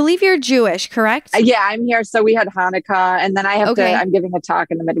 I believe you're Jewish, correct? Yeah, I'm here. So we had Hanukkah, and then I have I'm giving a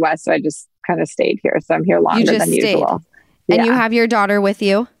talk in the Midwest. So I just kind of stayed here. So I'm here longer than usual. And you have your daughter with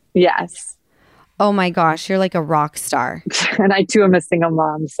you? Yes. Oh my gosh, you're like a rock star. And I too am a single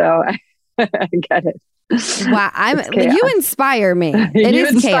mom, so I get it. Wow, you inspire me. It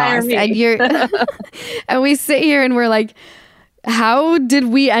is chaos. Me. And you're and we sit here and we're like, how did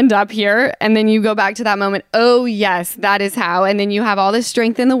we end up here? And then you go back to that moment. Oh, yes, that is how. And then you have all the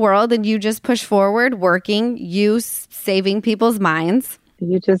strength in the world and you just push forward, working, you saving people's minds.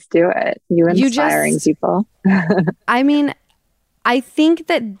 You just do it. You inspiring people. I mean, I think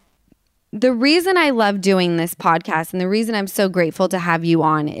that the reason I love doing this podcast and the reason I'm so grateful to have you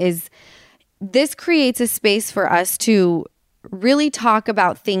on is this creates a space for us to really talk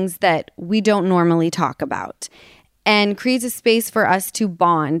about things that we don't normally talk about. And creates a space for us to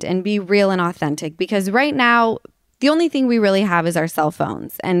bond and be real and authentic. Because right now, the only thing we really have is our cell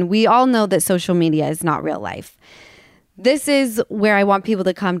phones. And we all know that social media is not real life. This is where I want people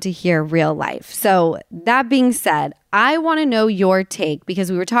to come to hear real life. So that being said, I want to know your take,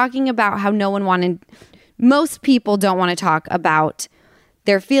 because we were talking about how most people don't want to talk about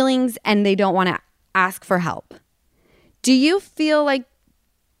their feelings and they don't want to ask for help. Do you feel like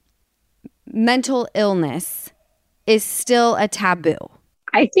mental illness is still a taboo?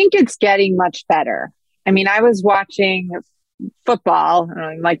 I think it's getting much better. I mean, I was watching football. I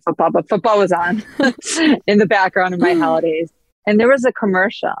don't like football, but football was on in the background of my holidays. And there was a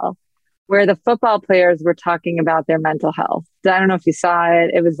commercial where the football players were talking about their mental health. I don't know if you saw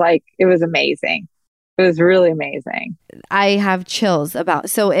it. It was amazing. It was really amazing. I have chills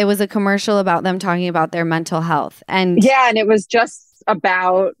so it was a commercial about them talking about their mental health. And it was just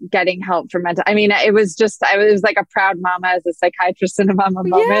about getting help for mental. I mean, it was like a proud mama as a psychiatrist in a mama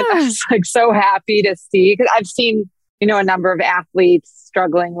moment. I was like so happy to see, because I've seen, a number of athletes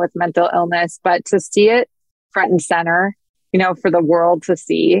struggling with mental illness, but to see it front and center, for the world to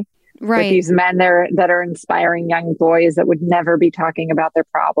see, right? These men there that are inspiring young boys that would never be talking about their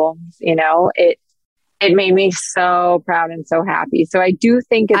problems, it made me so proud and so happy. So I do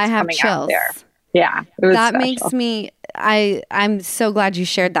think it's coming out there. Yeah. That makes me, I'm so glad you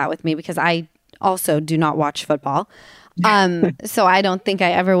shared that with me, because I also do not watch football. So I don't think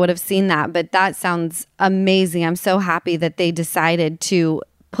I ever would have seen that, but that sounds amazing. I'm so happy that they decided to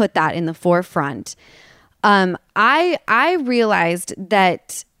put that in the forefront. I realized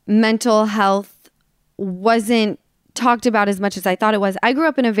that mental health wasn't talked about as much as I thought it was. I grew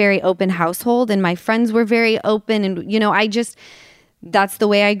up in a very open household and my friends were very open, and that's the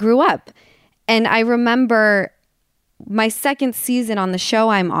way I grew up. And I remember my second season on the show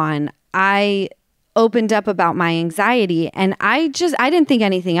I'm on, I opened up about my anxiety, and I didn't think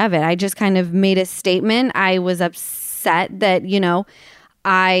anything of it. I just kind of made a statement. I was upset that,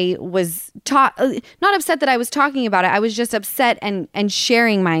 I was not upset that I was talking about it. I was just upset and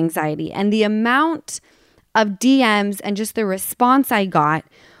sharing my anxiety. And the amount of DMs and just the response I got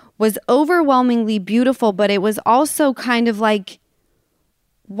was overwhelmingly beautiful, but it was also kind of like,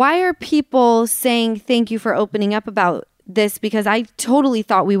 why are people saying thank you for opening up about this? Because I totally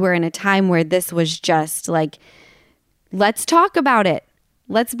thought we were in a time where this was just like, let's talk about it.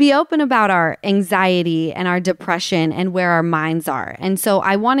 Let's be open about our anxiety and our depression and where our minds are. And so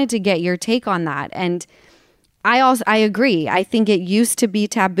I wanted to get your take on that. And I agree. I think it used to be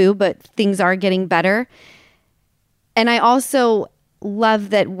taboo, but things are getting better. And I also love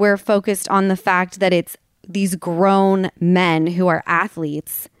that we're focused on the fact that it's these grown men who are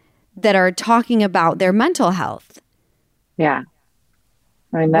athletes that are talking about their mental health. Yeah.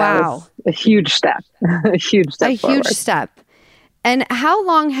 I mean, that was a huge step. A huge step forward. Huge step. And how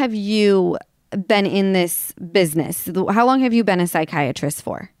long have you been in this business? How long have you been a psychiatrist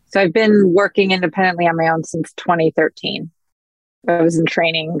for? So I've been working independently on my own since 2013. I was in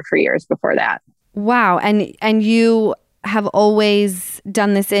training for years before that. Wow. And you have always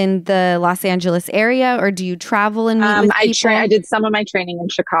done this in the Los Angeles area, or do you travel and meet with people? I did some of my training in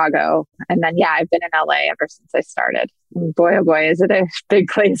Chicago, and then I've been in LA ever since I started. And boy, oh boy, is it a big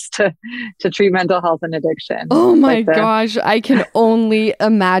place to treat mental health and addiction. Oh my gosh, I can only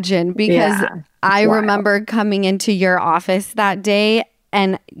imagine, because I remember coming into your office that day,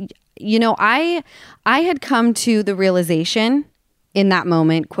 and I had come to the realization in that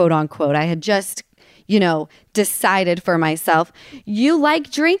moment, quote unquote, I had just decided for myself, you like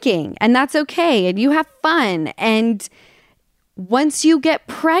drinking and that's okay. And you have fun. And once you get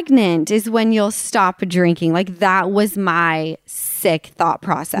pregnant is when you'll stop drinking. Like, that was my sick thought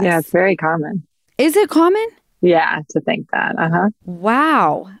process. Yeah, it's very common. Is it common? Yeah, to think that.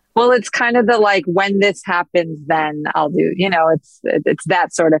 Wow. Well, it's kind of the like, when this happens, then I'll do, it's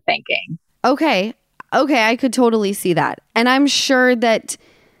that sort of thinking. Okay, I could totally see that. And I'm sure that,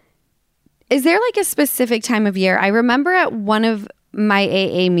 is there like a specific time of year? I remember at one of my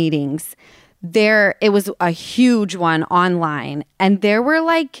AA meetings, it was a huge one online, and there were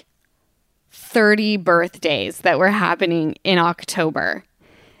like 30 birthdays that were happening in October.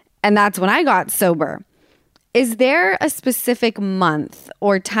 And that's when I got sober. Is there a specific month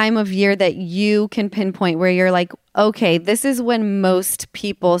or time of year that you can pinpoint where you're like, okay, this is when most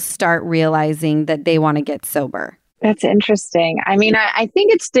people start realizing that they want to get sober? That's interesting. I mean, I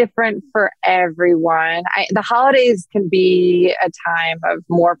think it's different for everyone. The holidays can be a time of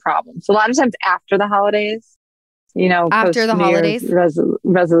more problems. So a lot of times after the holidays, after the holidays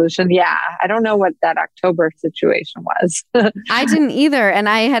resolution. Yeah. I don't know what that October situation was. I didn't either. And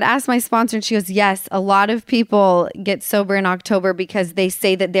I had asked my sponsor, and she goes, yes, a lot of people get sober in October because they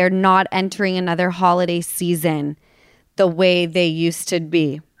say that they're not entering another holiday season the way they used to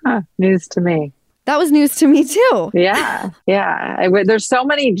be. News to me. That was news to me too. Yeah. There's so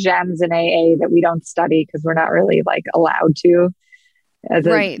many gems in AA that we don't study because we're not really like allowed to, as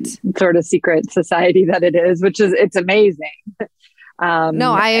a sort of secret society that it is, it's amazing.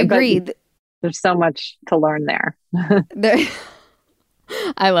 No, I agree. There's so much to learn there.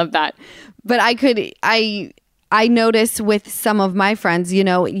 I love that. But I noticed with some of my friends,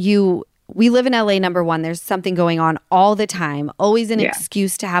 we live in LA, number one. There's something going on all the time. Always an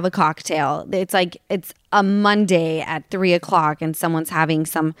excuse to have a cocktail. It's like it's a Monday at 3:00 and someone's having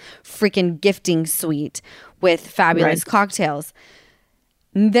some freaking gifting suite with fabulous cocktails.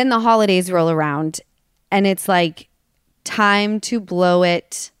 And then the holidays roll around and it's like time to blow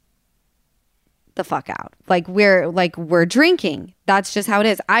it the fuck out. Like we're drinking. That's just how it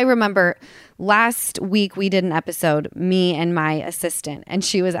is. I remember last week we did an episode, me and my assistant, and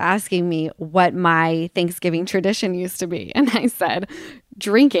she was asking me what my Thanksgiving tradition used to be. And I said,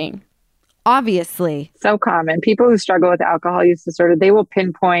 drinking. Obviously. So common. People who struggle with alcohol used to they will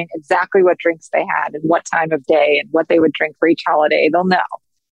pinpoint exactly what drinks they had and what time of day and what they would drink for each holiday. They'll know.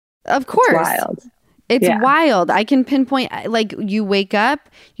 Of course. It's wild. It's wild. I can pinpoint, like, you wake up,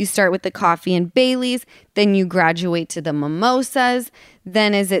 you start with the coffee and Baileys, then you graduate to the mimosas.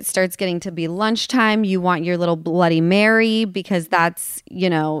 Then as it starts getting to be lunchtime, you want your little Bloody Mary because that's,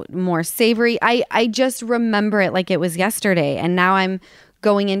 more savory. I just remember it like it was yesterday. And now I'm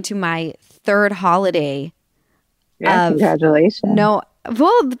going into my third holiday. Yeah, congratulations. No,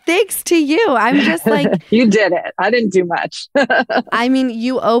 well, thanks to you. I'm just like... You did it. I didn't do much. I mean,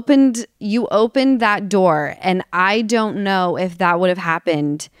 you opened that door, and I don't know if that would have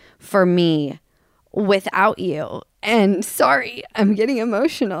happened for me without you. And sorry, I'm getting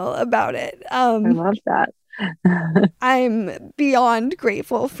emotional about it. I love that. I'm beyond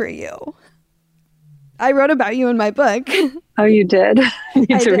grateful for you. I wrote about you in my book. Oh, you did? You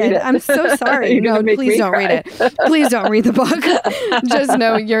I did. read it. I'm so sorry. No, please don't read it. Please don't read the book. Just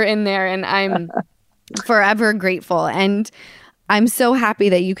know you're in there, and I'm forever grateful. And I'm so happy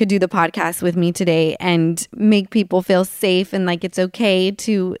that you could do the podcast with me today and make people feel safe and like it's okay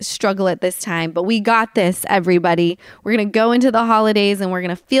to struggle at this time. But we got this, everybody. We're going to go into the holidays and we're going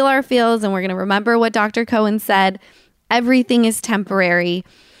to feel our feels and we're going to remember what Dr. Cohen said. Everything is temporary.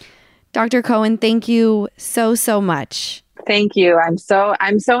 Dr. Cohen, thank you so, so much. Thank you. I'm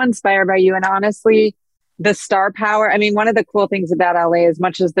so inspired by you. And honestly, the star power. I mean, one of the cool things about LA, as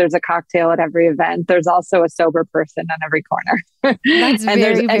much as there's a cocktail at every event, there's also a sober person on every corner. That's and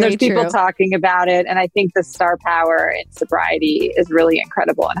there's people true. talking about it. And I think the star power in sobriety is really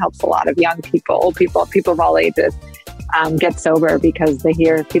incredible and helps a lot of young people, old people of all ages get sober because they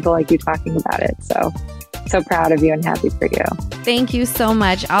hear people like you talking about it. So proud of you and happy for you. Thank you so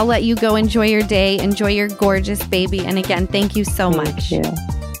much. I'll let you go enjoy your day. Enjoy your gorgeous baby. And again, thank you so much. Thank you.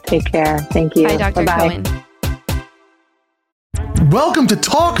 Take care. Thank you. Bye, Dr. Bye-bye. Cohen. welcome to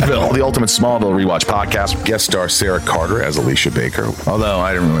Talkville, the ultimate Smallville rewatch podcast. Guest star Sarah Carter as Alicia Baker, although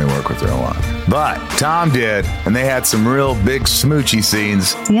I didn't really work with her a lot. But Tom did, and they had some real big smoochy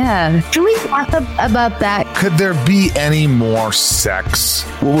scenes. Yeah. Can we talk about that? Could there be any more sex?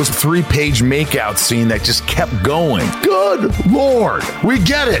 What was a 3-page makeout scene that just kept going? Good Lord, we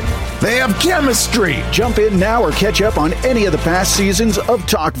get it. They have chemistry. Jump in now or catch up on any of the past seasons of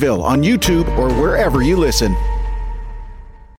Talkville on YouTube or wherever you listen.